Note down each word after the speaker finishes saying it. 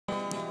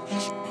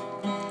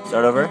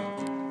Start over.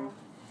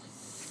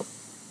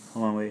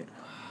 Hold on, wait.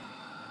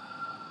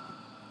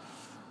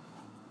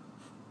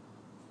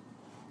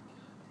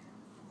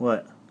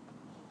 What?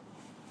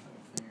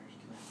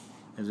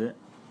 Is it?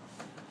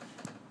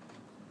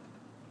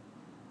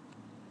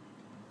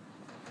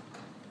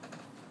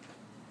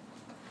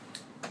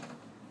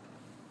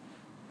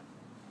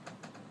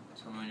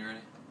 Tell me when you're ready.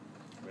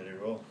 Ready to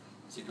roll.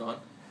 Is it going?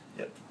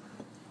 Yep.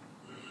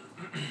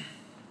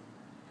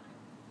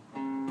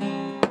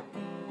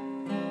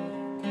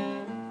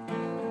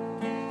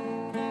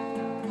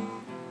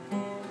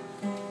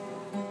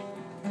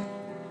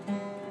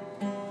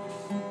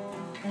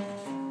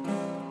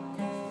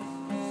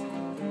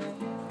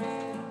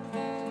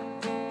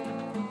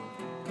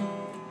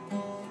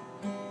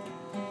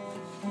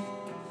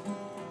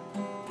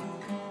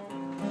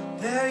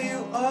 There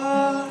you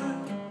are,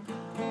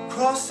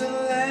 across the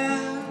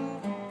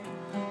land,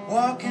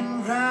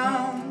 walking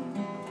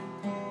round,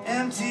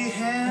 empty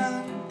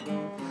hand.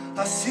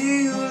 I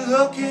see you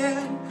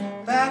looking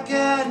back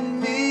at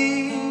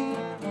me,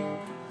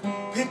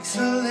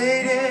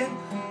 pixelated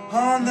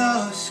on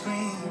the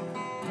screen.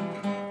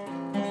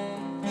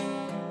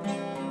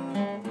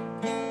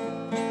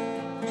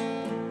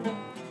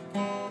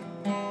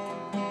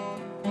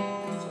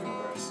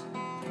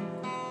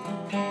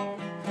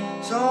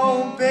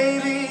 So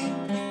baby,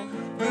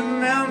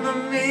 remember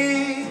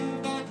me,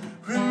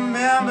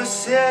 remember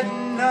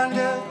sitting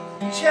under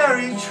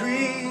cherry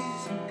trees,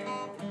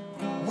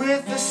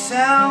 with the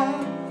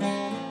sound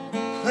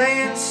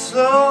playing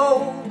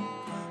slow,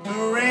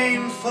 the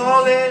rain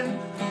falling,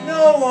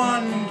 no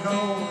one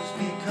knows,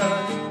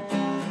 because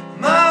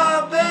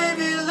my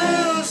baby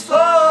lives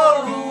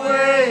far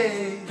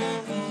away.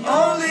 The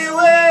only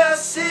way I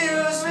see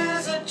her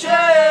is a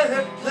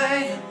jet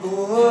plane.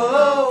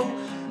 Oh,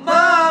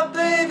 my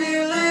baby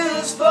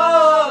lives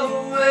far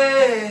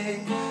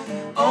away.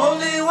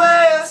 Only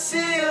way I see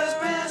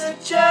her is a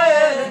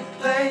jet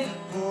plane.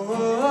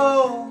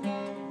 Oh.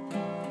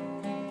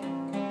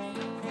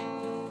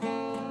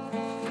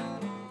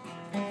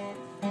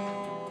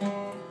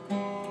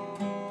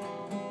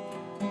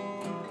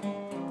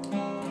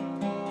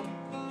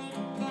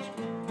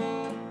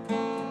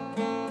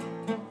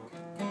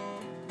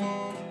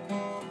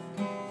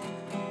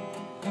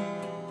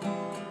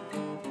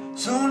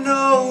 So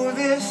know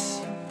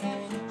this,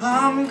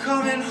 I'm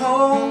coming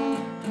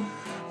home.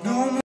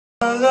 No more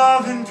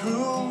loving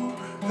through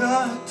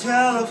the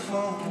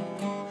telephone.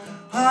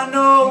 I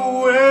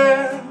know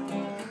where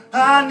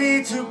I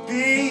need to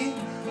be.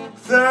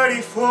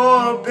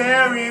 34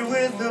 berry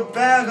with a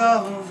bag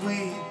of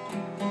weed.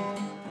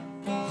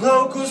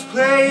 Locals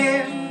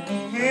playing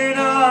in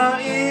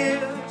our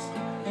ears.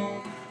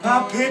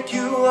 I'll pick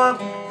you up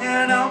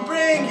and I'll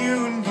bring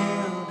you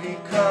near,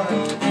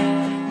 because